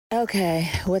Okay,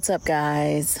 what's up,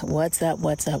 guys? What's up?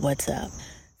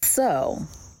 So,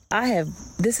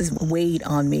 this has weighed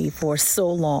on me for so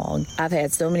long. I've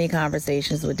had so many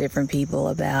conversations with different people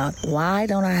about why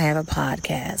don't I have a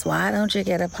podcast? Why don't you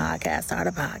get a podcast, start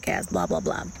a podcast, blah, blah,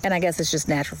 blah. And I guess it's just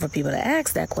natural for people to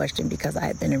ask that question because I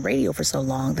had been in radio for so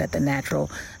long that the natural,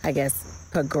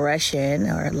 progression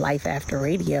or life after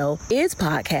radio is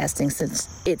podcasting since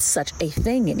it's such a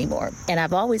thing anymore. And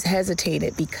I've always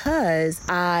hesitated because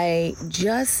I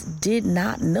just did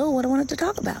not know what I wanted to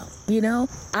talk about.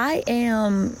 I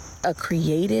am a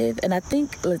creative, and I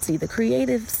think, the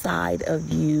creative side of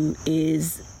you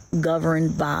is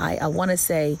governed by, I want to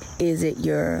say, is it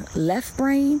your left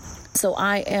brain? So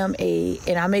I am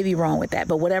and I may be wrong with that,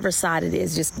 but whatever side it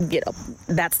is,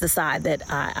 that's the side that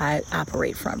I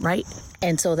operate from, right?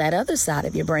 And so that other side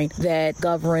of your brain that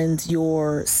governs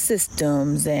your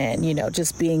systems and,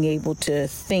 just being able to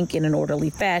think in an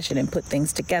orderly fashion and put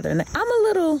things together. And I'm a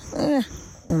little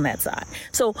on that side.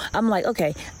 So I'm like,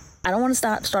 okay, I don't want to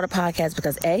start a podcast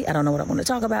because A, I don't know what I want to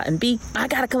talk about. And B, I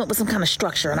got to come up with some kind of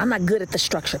structure. And I'm not good at the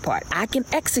structure part. I can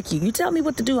execute. You tell me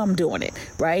what to do, I'm doing it.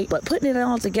 Right. But putting it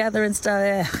all together and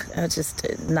stuff, it's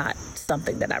just not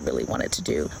something that I really wanted to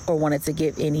do or wanted to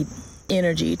give any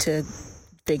energy to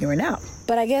figuring out.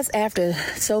 But I guess after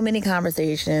so many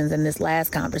conversations and this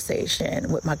last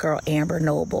conversation with my girl, Amber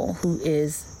Noble, who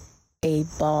is a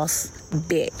boss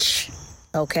bitch.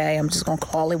 Okay, I'm just going to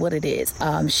call it what it is.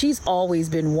 She's always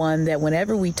been one that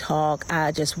whenever we talk,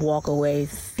 I just walk away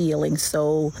feeling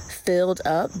so filled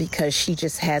up because she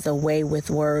just has a way with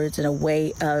words and a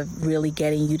way of really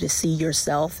getting you to see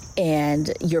yourself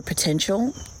and your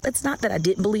potential. It's not that I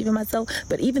didn't believe in myself,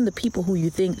 but even the people who you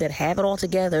think that have it all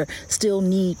together still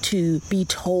need to be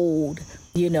told,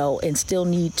 and still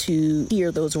need to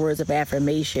hear those words of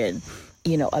affirmation,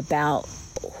 about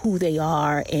who they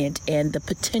are and the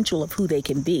potential of who they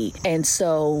can be. And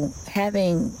so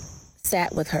having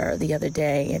sat with her the other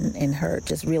day and her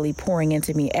just really pouring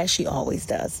into me, as she always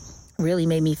does, really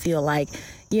made me feel like,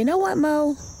 you know what,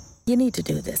 Mo? You need to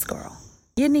do this, girl.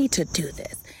 You need to do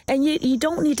this. And you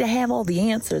don't need to have all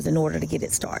the answers in order to get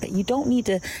it started. You don't need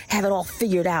to have it all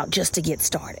figured out just to get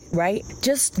started, right?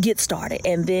 Just get started.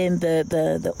 And then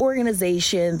the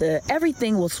organization,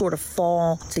 everything will sort of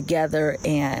fall together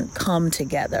and come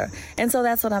together. And so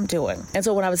that's what I'm doing. And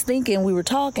so when I was thinking, we were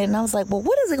talking, and I was like, well,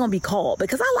 what is it going to be called?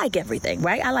 Because I like everything,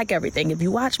 right? I like everything. If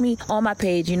you watch me on my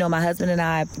page, my husband and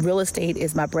I, real estate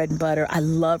is my bread and butter. I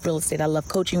love real estate. I love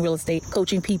coaching real estate,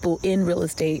 coaching people in real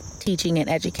estate, teaching and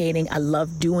educating. I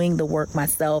love doing the work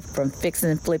myself, from fixing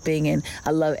and flipping, and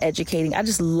I love educating. I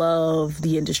just love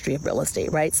the industry of real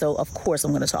estate, right? So of course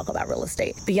I'm going to talk about real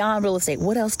estate. Beyond real estate,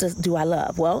 what else do I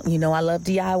love? Well, I love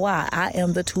DIY. I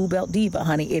am the tool belt diva,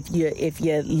 honey. If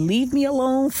you leave me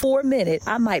alone for a minute,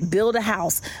 I might build a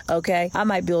house, okay? I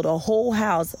might build a whole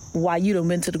house while you done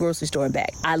been to the grocery store and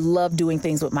back. I love doing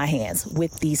things with my hands,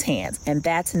 with these hands. And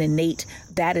that's an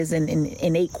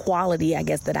innate quality, I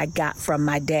guess, that I got from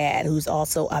my dad, who's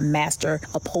also a master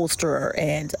upholsterer,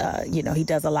 and he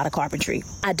does a lot of carpentry.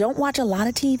 I don't watch a lot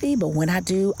of TV, but when I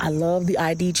do, I love the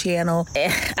ID channel.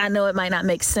 I know it might not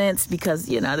make sense because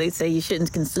they say you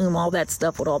shouldn't consume all that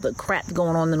stuff with all the crap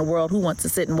going on in the world. Who wants to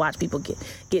sit and watch people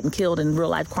getting killed in real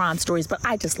life crime stories? But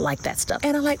I just like that stuff,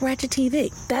 and I like ratchet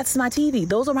TV. That's my TV.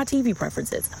 Those are my TV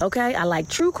preferences. Okay, I like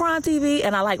true crime TV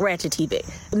and I like ratchet TV.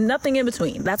 Nothing in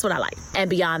between. That's what I like. And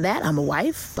beyond that, I'm a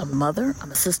wife, I'm a mother,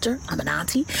 I'm a sister, I'm an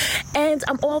auntie, and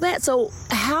I'm all that. So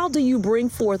how do you bring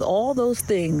forth all those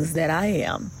things that I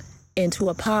am into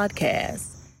a podcast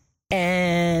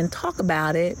and talk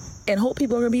about it and hope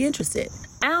people are going to be interested?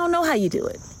 I don't know how you do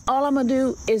it. All I'm going to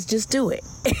do is just do it.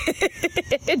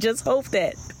 Just hope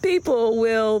that people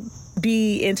will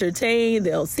be entertained,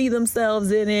 they'll see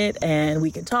themselves in it, and we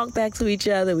can talk back to each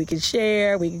other, we can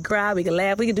share, we can cry, we can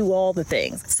laugh, we can do all the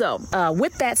things. So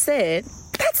with that said,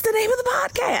 that's the name of the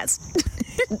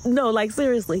podcast. No,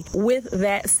 seriously, with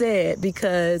that said,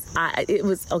 because it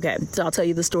was okay. So I'll tell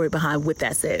you the story behind with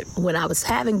that said. When I was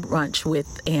having brunch with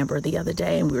Amber the other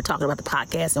day and we were talking about the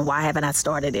podcast and why haven't I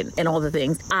started it and all the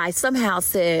things, I somehow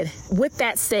said, with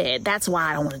that said, that's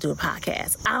why I don't want to do a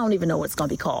podcast. I don't even know what it's going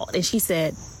to be called. And she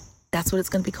said, that's what it's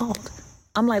going to be called.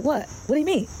 I'm like, what? What do you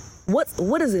mean?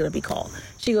 What is it going to be called?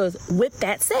 She goes, with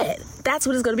that said, that's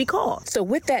what it's going to be called. So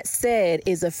with that said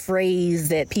is a phrase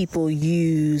that people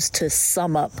use to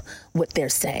sum up what they're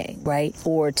saying, right?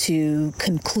 Or to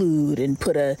conclude and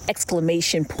put a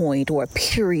exclamation point or a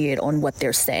period on what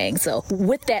they're saying. So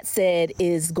with that said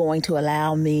is going to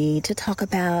allow me to talk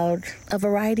about a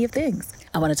variety of things.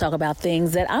 I want to talk about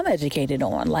things that I'm educated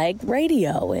on, like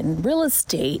radio and real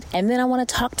estate. And then I want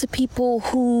to talk to people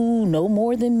who know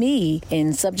more than me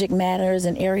in subject matters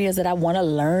and areas that I want to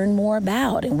learn more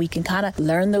about. And we can kind of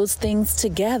learn those things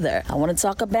together. I want to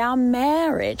talk about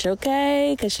marriage,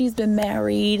 okay? Because she's been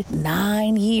married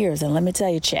 9 years. And let me tell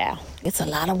you, child, it's a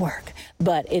lot of work,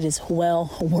 but it is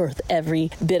well worth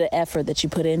every bit of effort that you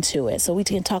put into it. So we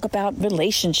can talk about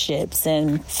relationships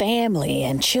and family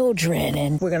and children.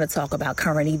 And we're going to talk about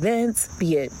current events,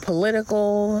 be it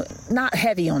political, not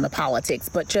heavy on the politics,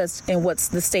 but just in what's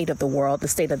the state of the world, the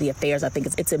state of the affairs. I think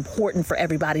it's important for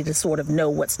everybody to sort of know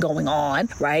what's going on,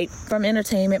 right? From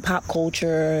entertainment, pop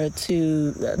culture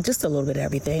to just a little bit of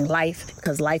everything. Life,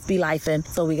 because life be lifing.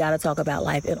 So we got to talk about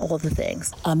life and all the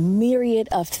things. A myriad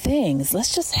of things.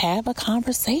 Let's just have a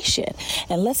conversation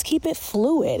and let's keep it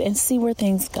fluid and see where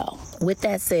things go. With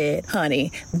that said,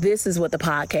 honey, this is what the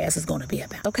podcast is going to be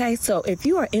about. Okay, so if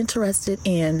you are interested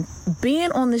in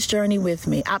being on this journey with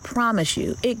me, I promise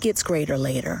you it gets greater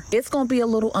later. It's going to be a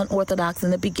little unorthodox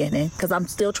in the beginning because I'm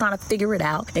still trying to figure it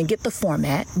out and get the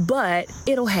format, but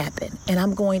it'll happen. And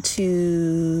I'm going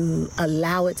to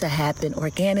allow it to happen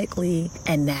organically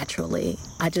and naturally.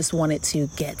 I just wanted to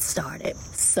get started.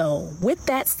 So with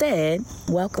that said,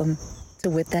 welcome to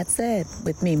With That Said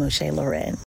with me, Moshe Loren.